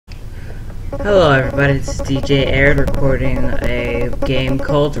Hello everybody, this is DJ Aird recording a game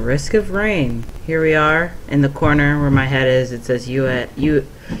called Risk of Rain. Here we are, in the corner where my head is, it says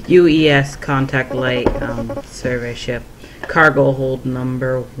UES Contact Light Survey Ship, Cargo Hold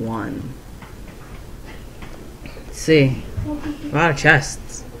number 1. Let's see, a lot of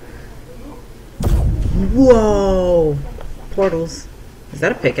chests. Whoa! Portals. Is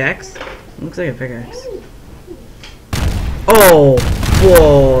that a pickaxe? Looks like a pickaxe. Oh!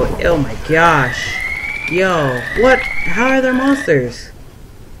 Whoa, oh my gosh. Yo, what? How are there monsters?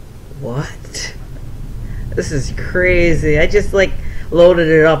 What? This is crazy. I just like loaded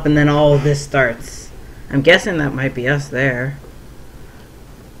it up and then all of this starts. I'm guessing that might be us there.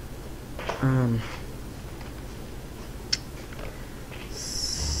 I'll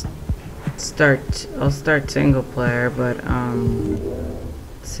start single player, but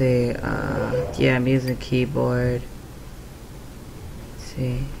let's see, yeah, music, keyboard.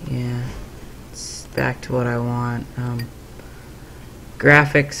 See, yeah, it's back to what I want.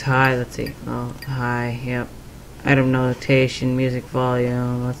 Graphics high, let's see, oh, high, yep. Item notation, music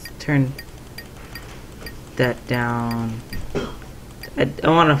volume, let's turn that down. I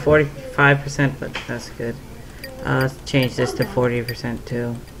want a 45%, but that's good. Let's change this to 40%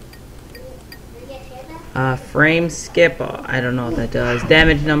 too. Frame skip, oh, I don't know what that does.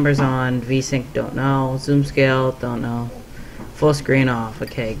 Damage numbers on, VSync, don't know. Zoom scale, don't know. Full screen off.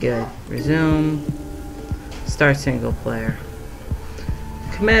 Okay, good. Resume. Start single player.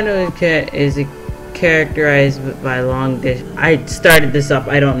 Commando is characterized by long distance. I started this up.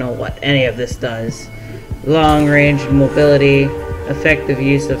 I don't know what any of this does. Long range mobility. Effective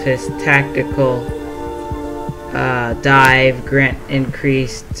use of his tactical dive. Grant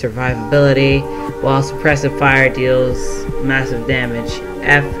increased survivability. While suppressive fire deals massive damage.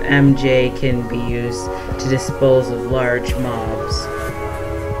 FMJ can be used to dispose of large mobs.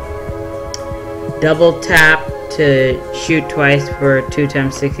 Double tap to shoot twice for 2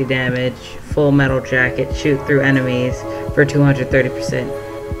 times 60 damage. Full metal jacket, shoot through enemies for 230%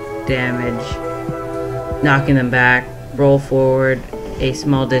 damage, knocking them back. Roll forward a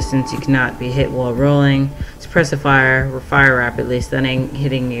small distance, you cannot be hit while rolling. Suppressive fire, fire rapidly, stunning,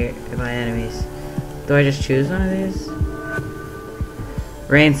 hitting nearby enemies. Do I just choose one of these?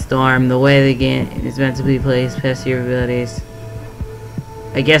 Rainstorm, the way the game is meant to be played, past your abilities.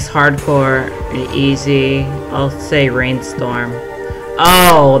 I guess hardcore and easy. I'll say Rainstorm.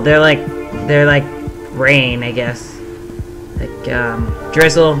 Oh, they're like rain, I guess. Like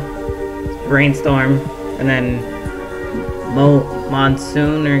drizzle, rainstorm, and then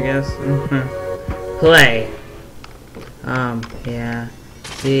monsoon, I guess. Play. Yeah.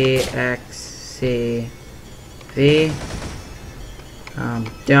 C X C V.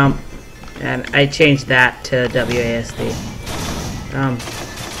 Jump, and I changed that to WASD.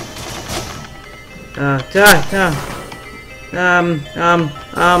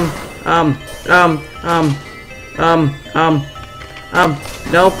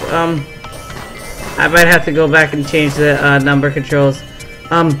 Nope, I might have to go back and change the, number controls.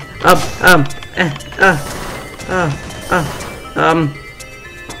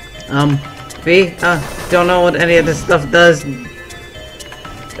 V, don't know what any of this stuff does.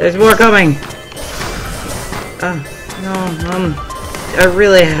 There's more coming! No, I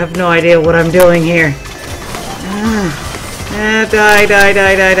really have no idea what I'm doing here. Die.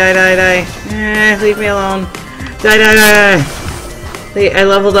 Leave me alone. Die. I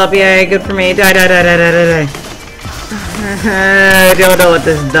leveled up, yay, good for me. Die. I don't know what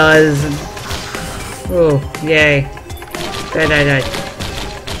this does. Oh, yay. Die.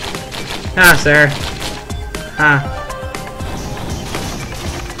 Ah, sir. Ah.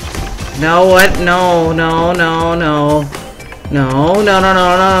 No, what? No.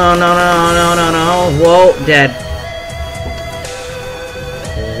 Whoa, dead.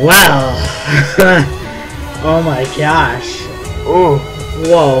 Well. Oh my gosh. Ooh.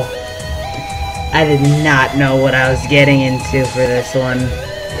 Whoa. I did not know what I was getting into for this one.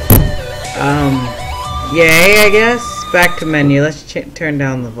 Yay, I guess. Back to menu. Let's turn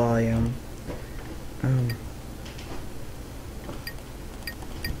down the volume.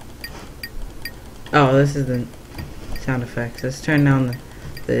 Oh, this is the sound effects. Let's turn down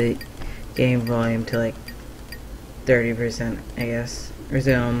the game volume to like 30%, I guess.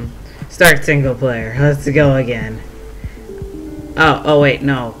 Resume. Start single player. Let's go again. Oh wait,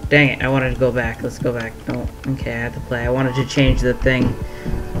 no. Dang it, I wanted to go back. Let's go back. No, okay, I had to play. I wanted to change the thing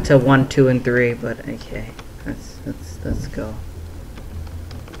to 1, 2, and 3, but okay. Let's go.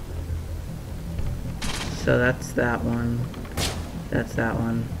 So that's that one. That's that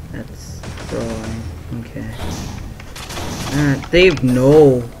one. That's rolling. Okay. Dave,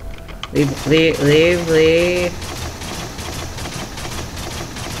 no. Leave, leave, leave, leave.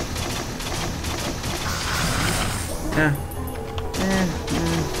 Ah.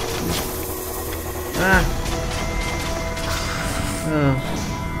 Ah. Oh.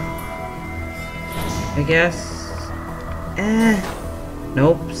 I guess.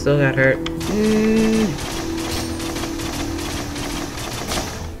 Nope, still got hurt.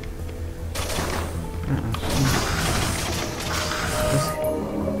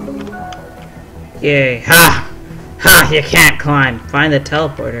 Yay. Ha! Ha! You can't climb. Find the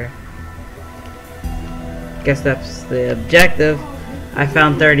teleporter. Guess that's the objective. I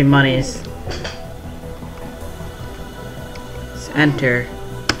found 30 monies. Let's enter.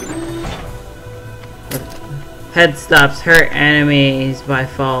 Head stops hurt enemies by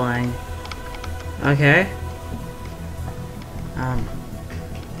falling. Okay.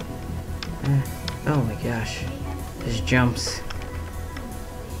 Oh my gosh. There's jumps.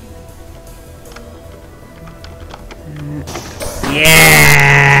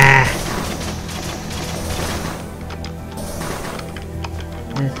 Yeah!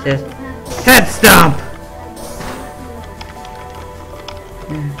 It's just head stomp!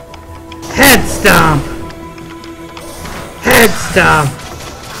 Head stomp! Head stomp!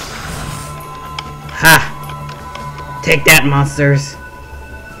 Ha! Take that, monsters!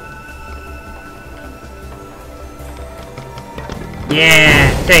 Yeah!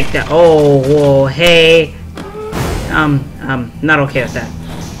 Take that! Oh, whoa, hey! Not okay with that.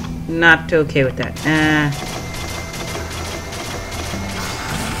 Not okay with that.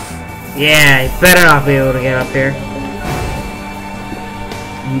 Yeah, you better not be able to get up here.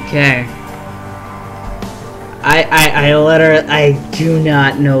 Okay. I literally, I do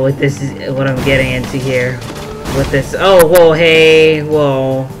not know what this is, what I'm getting into here. With this, oh, whoa, hey,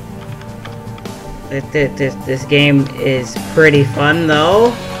 whoa. This game is pretty fun,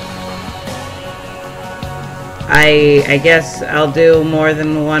 though. I guess I'll do more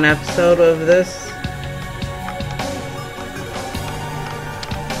than one episode of this.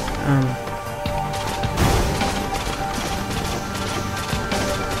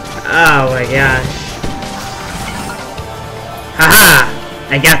 Oh my gosh. Haha!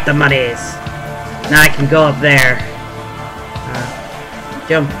 I got the monies. Now I can go up there.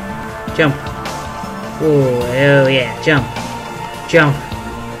 Jump. Jump. Ooh, oh yeah. Jump. Jump.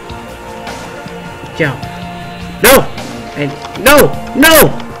 Jump. No! No! No!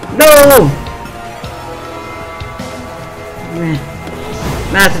 No!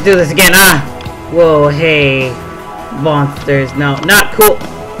 Not to do this again, Whoa, hey. Monsters, no. Not cool.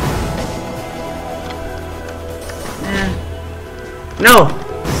 No!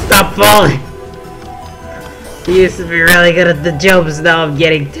 Stop falling! He used to be really good at the jumps, now I'm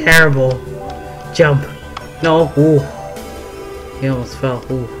getting terrible. Jump. No. Ooh. He almost fell.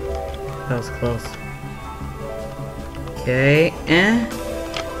 Ooh. That was close. Okay.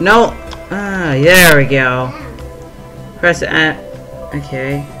 No! There we go. Press it.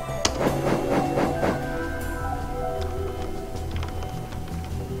 Okay.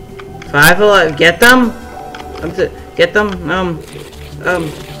 Five alive. Get them? Get them?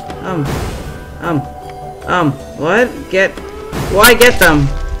 What? Why get them?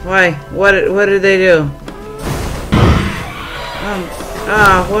 Why? What did they do?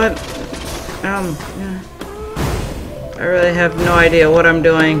 What? I really have no idea what I'm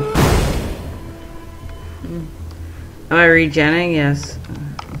doing. Am I regenning? Yes.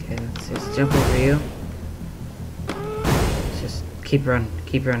 Okay, let's just jump over you. Let's just keep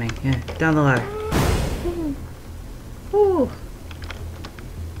running. Yeah, down the ladder. Ooh.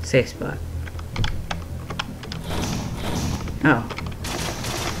 Safe spot. Oh.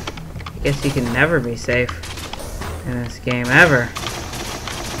 I guess you can never be safe in this game, ever.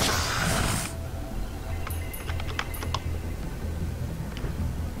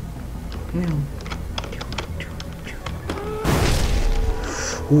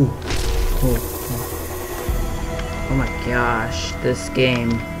 Ooh. Ooh. Oh my gosh, this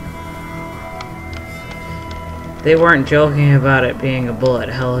game. They weren't joking about it being a bullet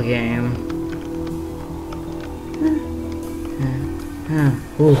hell game.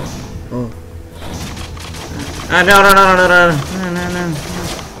 Ooh. Ooh. No.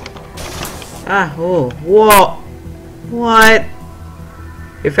 Oh. Whoa. What?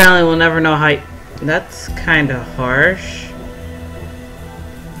 Your family will never know how. That's kind of harsh.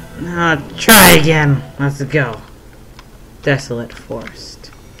 Try again. Let's go. Desolate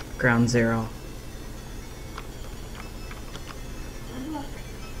Forest. Ground Zero.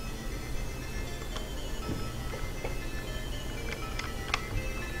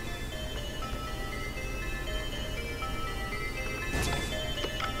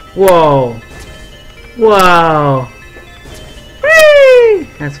 Whoa. Whoa. Whee!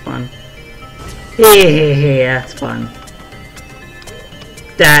 That's fun. Yeah, that's fun.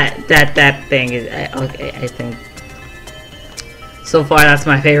 That thing is okay. I think so far that's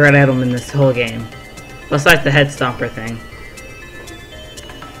my favorite item in this whole game, besides the head stomper thing.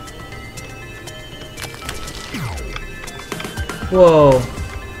 Whoa.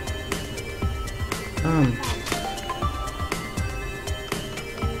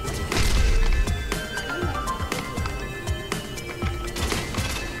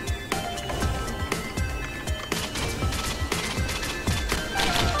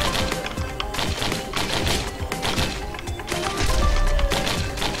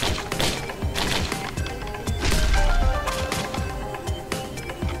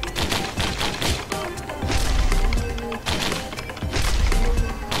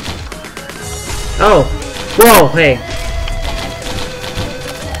 Oh! Whoa, hey!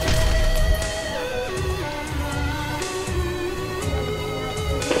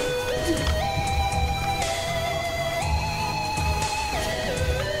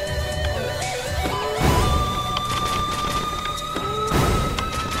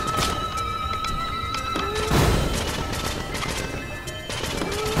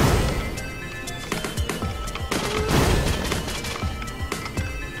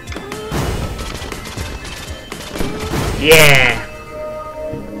 Yeah!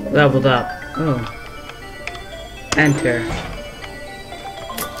 Leveled up. Oh. Enter.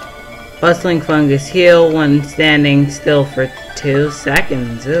 Bustling fungus heal when standing still for 2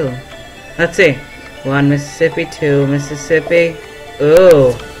 seconds. Ooh. Let's see. 1 Mississippi, 2 Mississippi.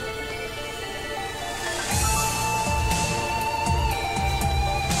 Ooh.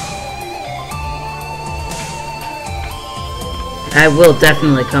 I will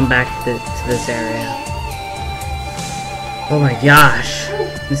definitely come back to this area. Oh my gosh,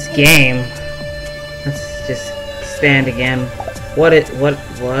 this game. Let's just stand again. What is?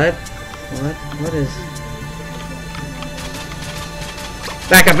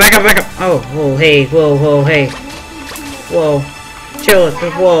 Back up, back up, back up! Oh, whoa, hey, whoa, hey. Whoa. Chill it,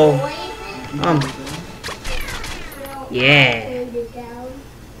 whoa. Yeah.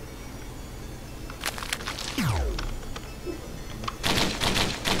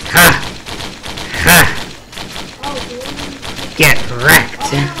 Ha! Ha! Get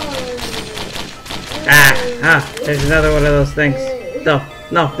wrecked! There's another one of those things. No.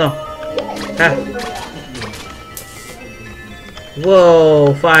 Ah.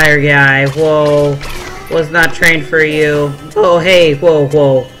 Whoa, fire guy, whoa. Was not trained for you. Oh, hey,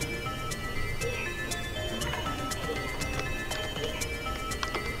 whoa.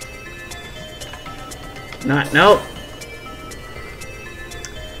 Nope.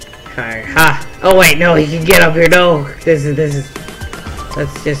 Fire, ha. Oh wait, no, he can get up here, no. This is.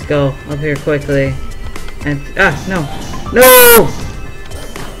 Let's just go up here quickly. And, no. No!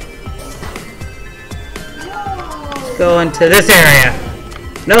 Let's go into this area.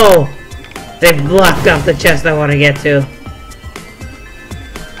 No! They blocked off the chest I want to get to.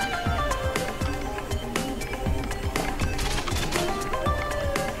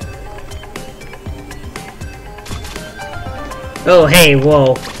 Oh, hey,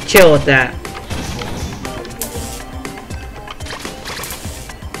 whoa. Chill with that.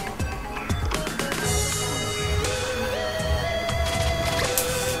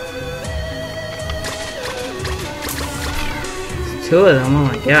 There's 2 of them, oh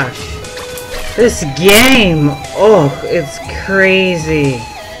my gosh. This game! Oh, it's crazy.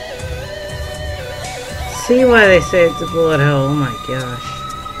 See why they say it's a bullet hell, oh my gosh.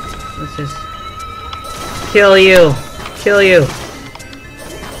 Let's just kill you. Kill you.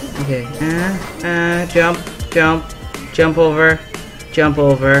 Okay. Jump over.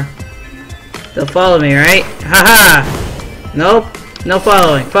 They'll follow me, right? Haha! Nope. No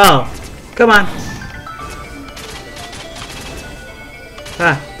following. Follow. Come on.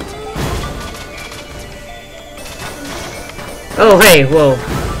 Ah. Oh, hey, whoa.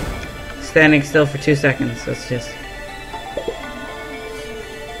 Standing still for 2 seconds. Let's just.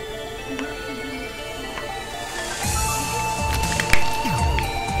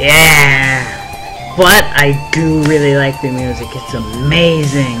 Yeah! But I do really like the music. It's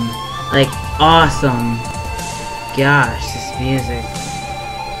amazing. Like, awesome. Gosh, this music.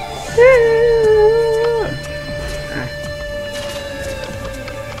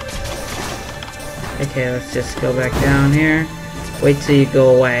 Okay, let's just go back down here. Wait till you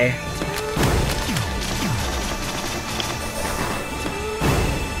go away.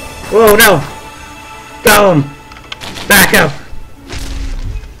 Whoa, no! Golem! Back up!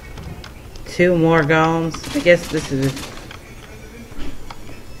 2 more golems. I guess this is.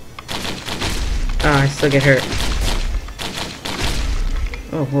 Oh, I still get hurt.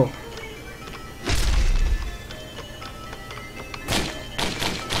 Oh, whoa.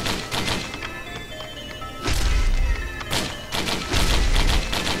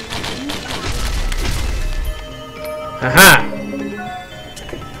 Haha!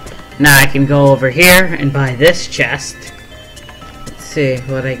 Now I can go over here and buy this chest. Let's see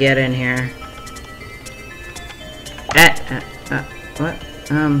what I get in here. What?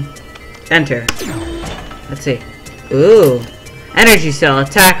 Enter. Let's see. Ooh. Energy cell.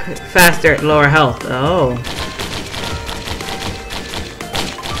 Attack faster at lower health. Oh.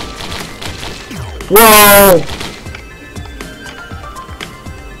 Whoa!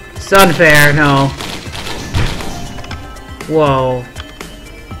 It's unfair, no. Whoa.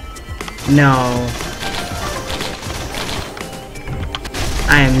 No.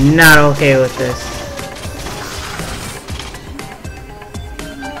 I am not okay with this.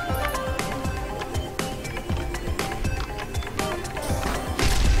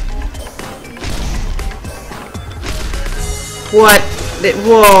 What?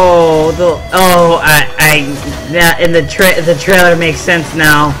 Whoa! Now in the trailer makes sense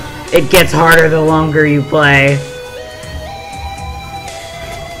now. It gets harder the longer you play.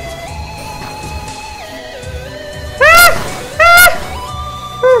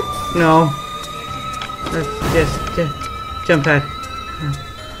 No. Let's just jump pad.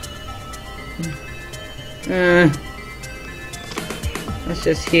 Let's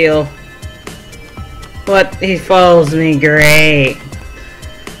just heal. What? He follows me. Great.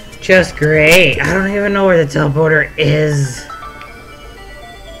 Just great. I don't even know where the teleporter is.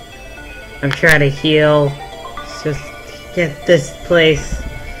 I'm trying to heal. Let's just get this place.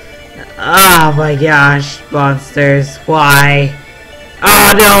 Oh my gosh, monsters. Why?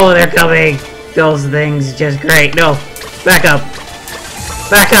 Oh no, they're coming. Those things just great. No. Back up.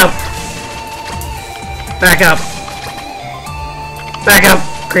 Back up. Back up. Back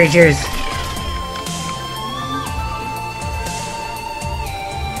up, creatures.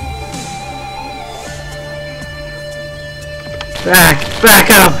 Back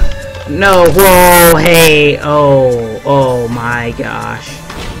up! No, whoa, hey, oh my gosh.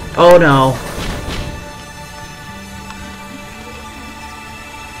 Oh no.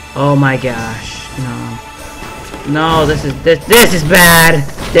 Oh my gosh, no. No, this is bad. This is bad.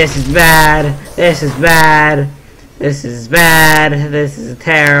 This is bad. This is bad. This is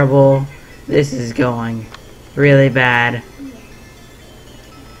terrible. This is going really bad.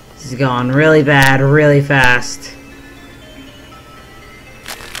 This is going really bad, really fast.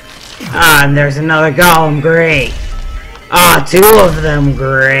 Ah, and there's another golem, great. Ah, two of them,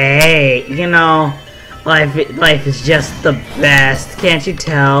 great. You know, life is just the best. Can't you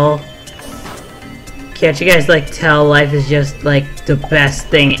tell? Can't you guys, like, tell life is just, like, the best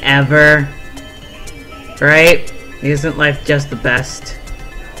thing ever? Right? Isn't life just the best?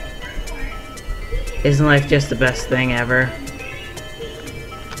 Isn't life just the best thing ever?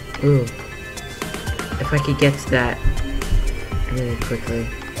 Ooh. If I could get to that really quickly.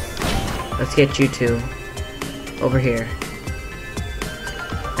 Let's get you two over here.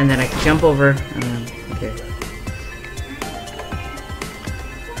 And then I can jump over and then, okay.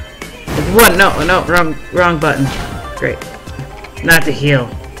 What? No, wrong button. Great. Not to heal.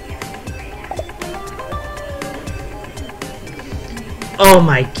 Oh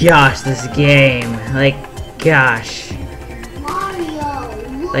my gosh, this game. Like, gosh.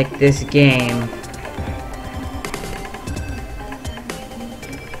 Mario, like this game.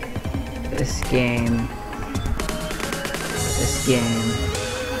 This game.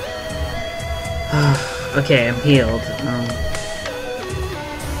 Okay, I'm healed.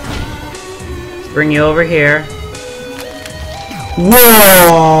 Let's bring you over here. What?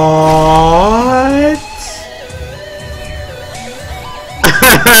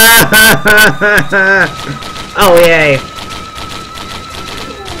 Oh, yay.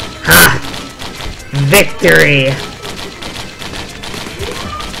 Ha! Victory!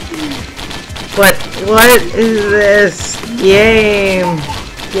 But what is this game?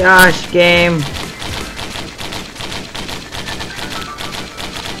 Gosh, game.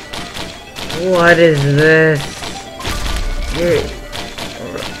 What is this?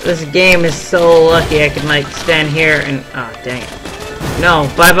 This game is so lucky I can, like, stand here and... Oh, dang it. No,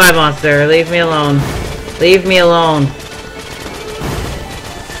 bye-bye, monster. Leave me alone. Leave me alone.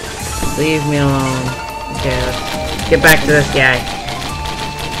 Leave me alone. Okay, let's get back to this guy.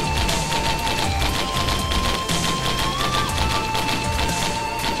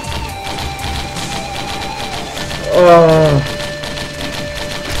 Oh.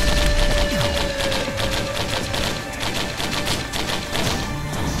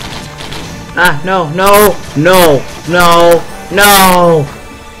 Ah, no, no, no, no, no!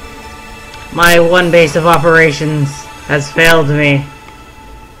 My one base of operations has failed me.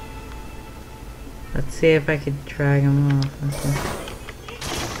 Let's see if I can drag him off.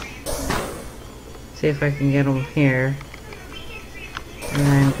 See if I can get him here. And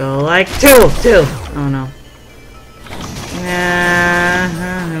then go like two! Oh no.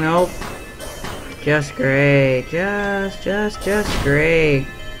 Nope. Just great. Just great.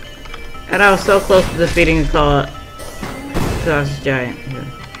 And I was so close to defeating the Colossus Giant. Here.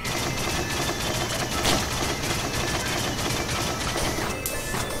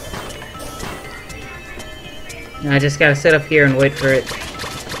 I just gotta sit up here and wait for it.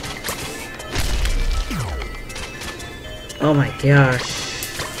 Oh my gosh.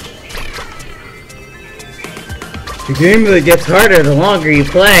 The game really gets harder the longer you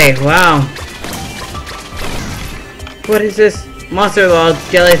play. Wow. What is this? Monster log,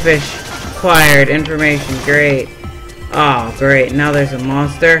 jellyfish acquired, information, great. Oh, great. Now there's a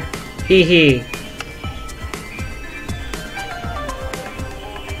monster. Hee hee.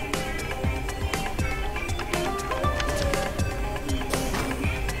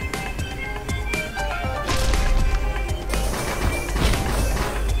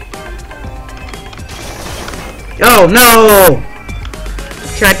 Oh no!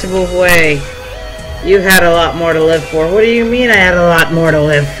 Tried to move away. You had a lot more to live for. What do you mean I had a lot more to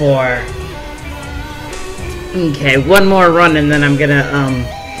live for? Okay, one more run and then I'm gonna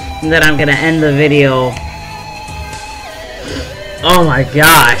end the video. Oh my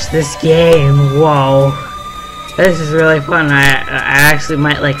gosh, this game, whoa. This is really fun. I actually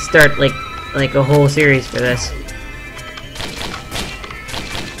might like start like a whole series for this.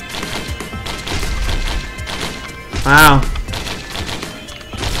 Wow.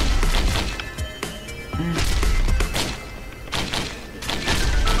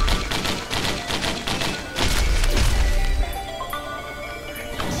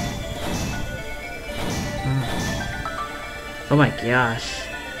 Oh my gosh.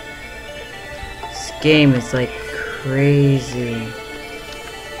 This game is like crazy.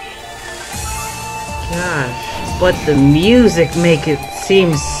 Gosh. But the music make it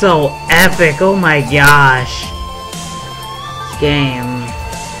seem so epic. Oh my gosh. Game.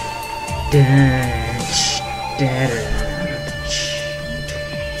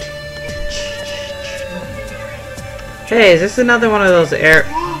 Hey, is this another one of those air?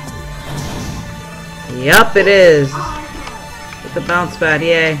 Yup, it is. With the bounce pad,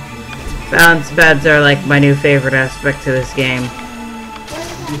 yay. Bounce pads are like my new favorite aspect to this game.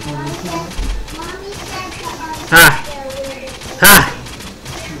 Ha! Ha!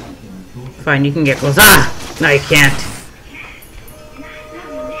 Fine, you can get close. Ah! No, you can't.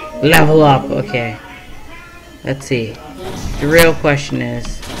 Level up, okay. Let's see. The real question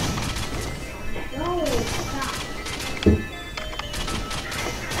is...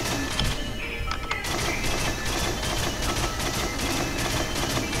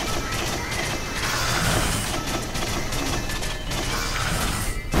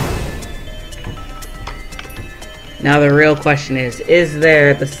 Now the real question is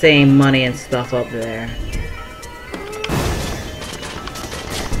there the same money and stuff up there?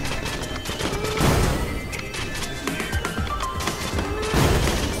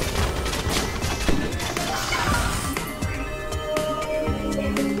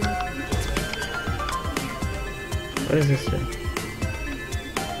 What does this do?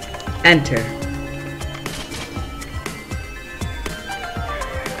 Enter.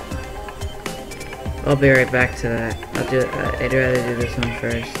 I'll be right back to that. I'd rather do this one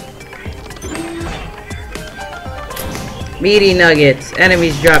first. Meaty nuggets.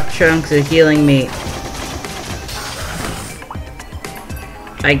 Enemies drop chunks of healing meat.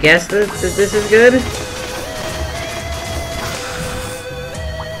 I guess that this is good?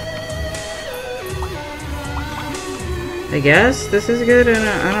 I guess this is good, and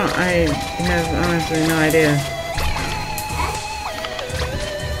I have honestly no idea.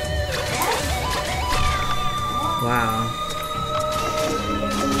 Wow.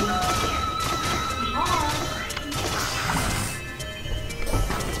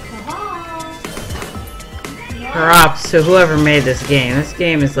 Props to whoever made this game. This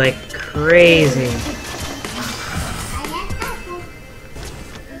game is like crazy.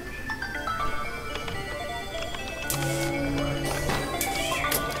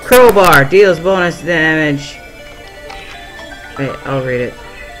 Crowbar deals bonus damage. Wait, I'll read it.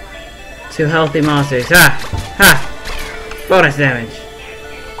 To healthy monsters. Ha! Ha! Bonus damage.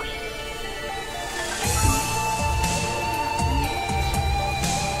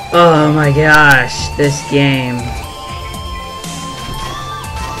 Oh my gosh, this game.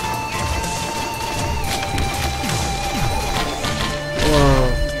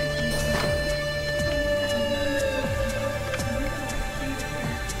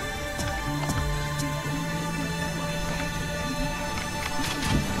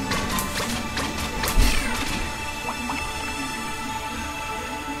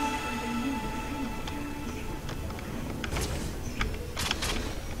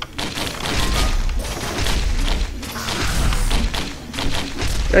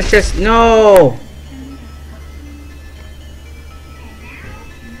 That's just no.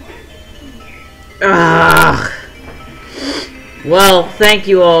 Ugh. Well, thank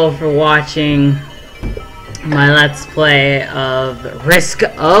you all for watching my Let's Play of Risk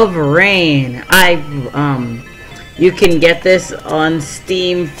of Rain. You can get this on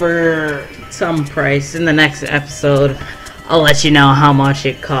Steam for some price. In the next episode, I'll let you know how much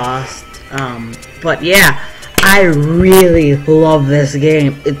it cost. But yeah, I really love this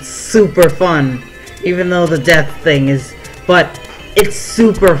game. It's super fun, even though the death thing is, but it's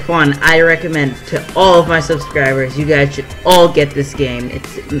super fun. I recommend to all of my subscribers, you guys should all get this game.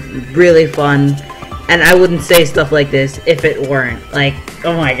 It's really fun, and I wouldn't say stuff like this if it weren't. Like,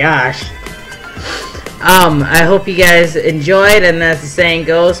 oh my gosh. I hope you guys enjoyed, and as the saying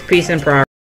goes, peace and progress.